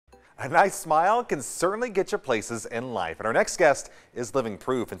A nice smile can certainly get you places in life. And our next guest is living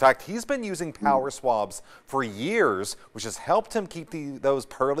proof. In fact, he's been using Power Swabs for years, which has helped him keep those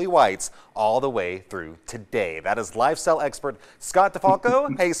pearly whites all the way through today. That is lifestyle expert Scott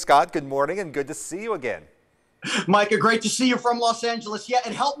DeFalco. Hey, Scott, good morning and good to see you again. Micah, great to see you from Los Angeles. Yeah,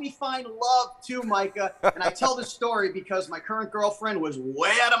 it helped me find love too, Micah. And I tell this story because my current girlfriend was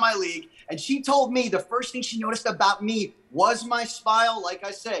way out of my league. And she told me the first thing she noticed about me was my smile. Like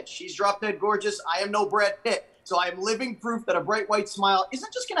I said, she's drop dead gorgeous. I am no Brad Pitt. So I am living proof that a bright white smile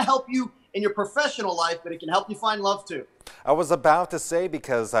isn't just going to help you in your professional life, but it can help you find love too. I was about to say,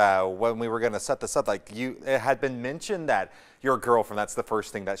 because when we were going to set this up, it had been mentioned that your girlfriend, that's the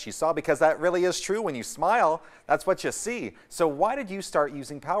first thing that she saw, because that really is true. When you smile, that's what you see. So why did you start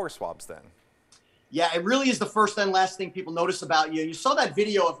using Power Swabs then? Yeah, it really is the first and last thing people notice about you. You saw that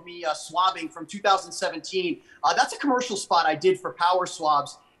video of me swabbing from 2017. That's a commercial spot I did for Power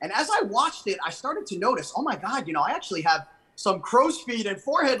Swabs. And as I watched it, I started to notice, oh my God, I actually have some crow's feet and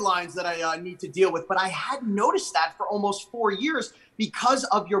forehead lines that I need to deal with. But I hadn't noticed that for almost 4 years because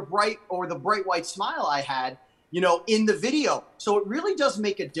of the bright white smile I had, in the video. So it really does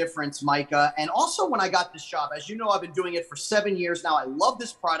make a difference, Micah. And also when I got this job, as you know, I've been doing it for 7 years now. I love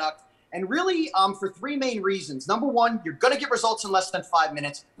this product. And really for three main reasons. Number one, you're going to get results in less than 5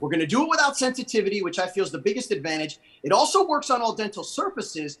 minutes. We're going to do it without sensitivity, which I feel is the biggest advantage. It also works on all dental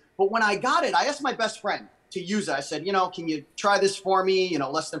surfaces. But when I got it, I asked my best friend to use it. I said, can you try this for me,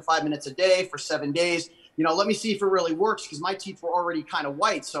 less than 5 minutes a day for 7 days? Let me see if it really works, because my teeth were already kind of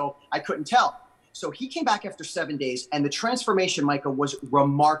white, so I couldn't tell. So he came back after 7 days, and the transformation, Micah, was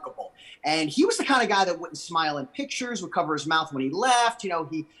remarkable. And he was the kind of guy that wouldn't smile in pictures, would cover his mouth when he laughed.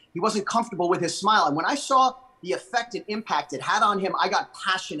 He wasn't comfortable with his smile. And when I saw the effect and impact it had on him, I got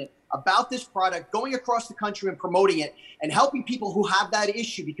passionate about this product, going across the country and promoting it and helping people who have that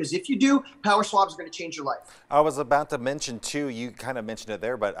issue. Because if you do, Power Swabs are going to change your life. I was about to mention too, you kind of mentioned it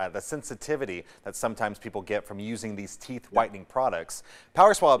there, but the sensitivity that sometimes people get from using these teeth whitening products.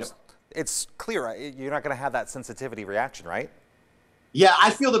 Power Swabs, it's clear, you're not going to have that sensitivity reaction, right? Yeah, I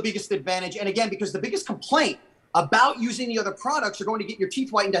feel the biggest advantage. And again, because the biggest complaint about using the other products or going to get your teeth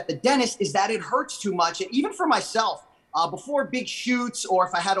whitened at the dentist is that it hurts too much. And even for myself, before big shoots or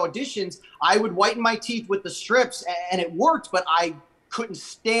if I had auditions, I would whiten my teeth with the strips, and it worked, but I couldn't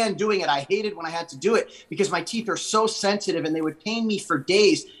stand doing it. I hated when I had to do it because my teeth are so sensitive and they would pain me for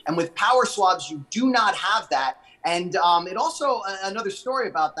days. And with Power Swabs, you do not have that. And it also, another story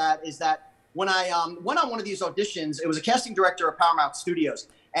about that is that when I went on one of these auditions, it was a casting director of Paramount Studios.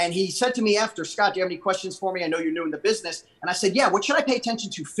 And he said to me after, Scott, do you have any questions for me? I know you're new in the business. And I said, yeah, what should I pay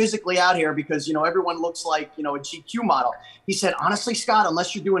attention to physically out here? Because, everyone looks like, a GQ model. He said, honestly, Scott,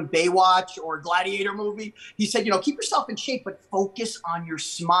 unless you're doing Baywatch or a Gladiator movie, he said, keep yourself in shape, but focus on your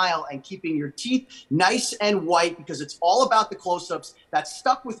smile and keeping your teeth nice and white, because it's all about the close-ups that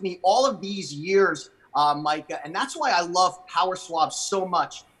stuck with me all of these years, Micah. And that's why I love Power Swabs so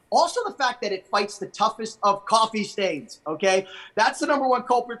much. Also, the fact that it fights the toughest of coffee stains, okay? That's the #1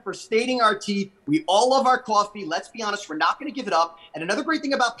 culprit for staining our teeth. We all love our coffee. Let's be honest, we're not going to give it up. And another great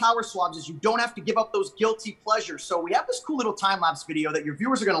thing about Power Swabs is you don't have to give up those guilty pleasures. So we have this cool little time-lapse video that your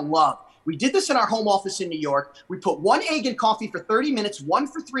viewers are going to love. We did this in our home office in New York. We put 1 egg in coffee for 30 minutes, 1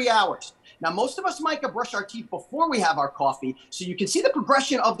 for 3 hours. Now, most of us, Micah, brush our teeth before we have our coffee, so you can see the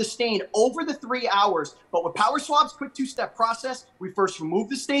progression of the stain over the 3 hours. But with Power Swabs' quick 2-step process, we first removed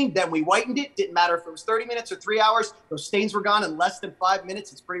the stain, then we whitened it. Didn't matter if it was 30 minutes or 3 hours. Those stains were gone in less than 5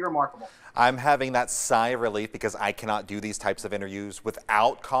 minutes. It's pretty remarkable. I'm having that sigh of relief because I cannot do these types of interviews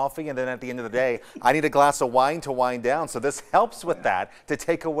without coffee. And then at the end of the day, I need a glass of wine to wind down. So this helps with that, to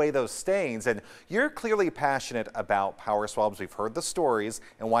take away those stains. And you're clearly passionate about Power Swabs. We've heard the stories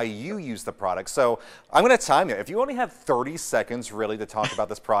and why you use the product. So I'm going to time you. If you only have 30 seconds really to talk about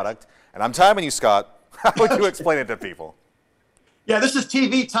this product, and I'm timing you, Scott, how would you explain it to people? Yeah, this is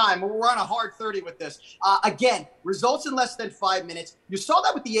TV time. We're on a hard 30 with this. Again, results in less than 5 minutes. You saw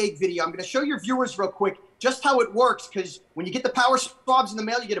that with the egg video. I'm going to show your viewers real quick just how it works, because when you get the Power Swabs in the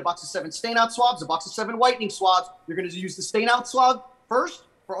mail, you get a box of 7 stain-out swabs, a box of 7 whitening swabs. You're going to use the stain-out swab first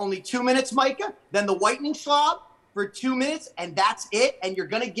for only 2 minutes, Micah, then the whitening swab for 2 minutes, and that's it. And you're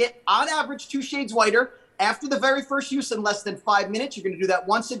going to get, on average, 2 shades whiter. After the very first use in less than 5 minutes, you're going to do that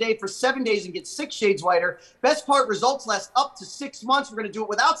once a day for 7 days and get 6 shades whiter. Best part, results last up to 6 months. We're going to do it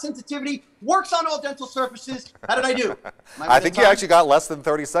without sensitivity. Works on all dental surfaces. How did I do? I think you actually got less than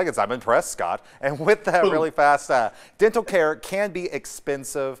 30 seconds. I'm impressed, Scott. And with that really fast, dental care can be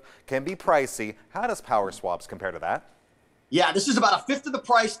expensive, can be pricey. How does Power Swabs compare to that? Yeah, this is about 1/5 of the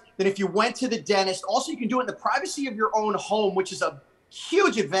price than if you went to the dentist. Also, you can do it in the privacy of your own home, which is a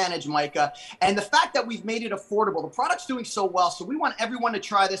Huge advantage, Micah. And the fact that we've made it affordable, the product's doing so well. So we want everyone to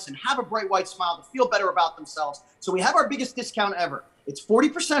try this and have a bright white smile to feel better about themselves. So we have our biggest discount ever. It's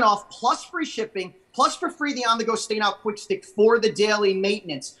 40% off plus free shipping, plus for free the on-the-go stain out quick stick for the daily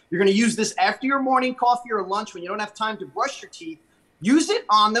maintenance. You're going to use this after your morning coffee or lunch when you don't have time to brush your teeth. Use it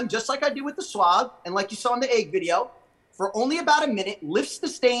on them just like I did with the swab and like you saw in the egg video. For only about a minute, lifts the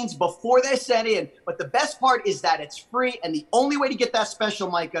stains before they set in. But the best part is that it's free, and the only way to get that special,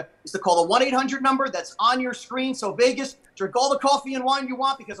 Micah, is to call the 1-800 number that's on your screen. So Vegas, drink all the coffee and wine you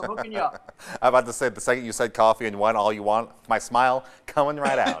want because I'm hooking you up. I'm about to say, the second you said coffee and wine, all you want, my smile coming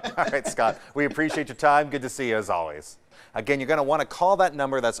right out. All right, Scott, we appreciate your time. Good to see you as always. Again, you're going to want to call that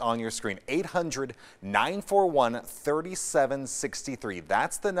number that's on your screen, 800-941-3763.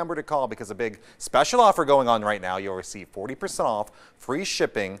 That's the number to call because a big special offer going on right now. You'll receive 40% off, free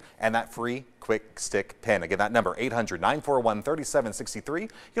shipping, and that free quick stick pen. Again, that number, 800-941-3763. You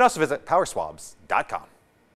can also visit powerswabs.com.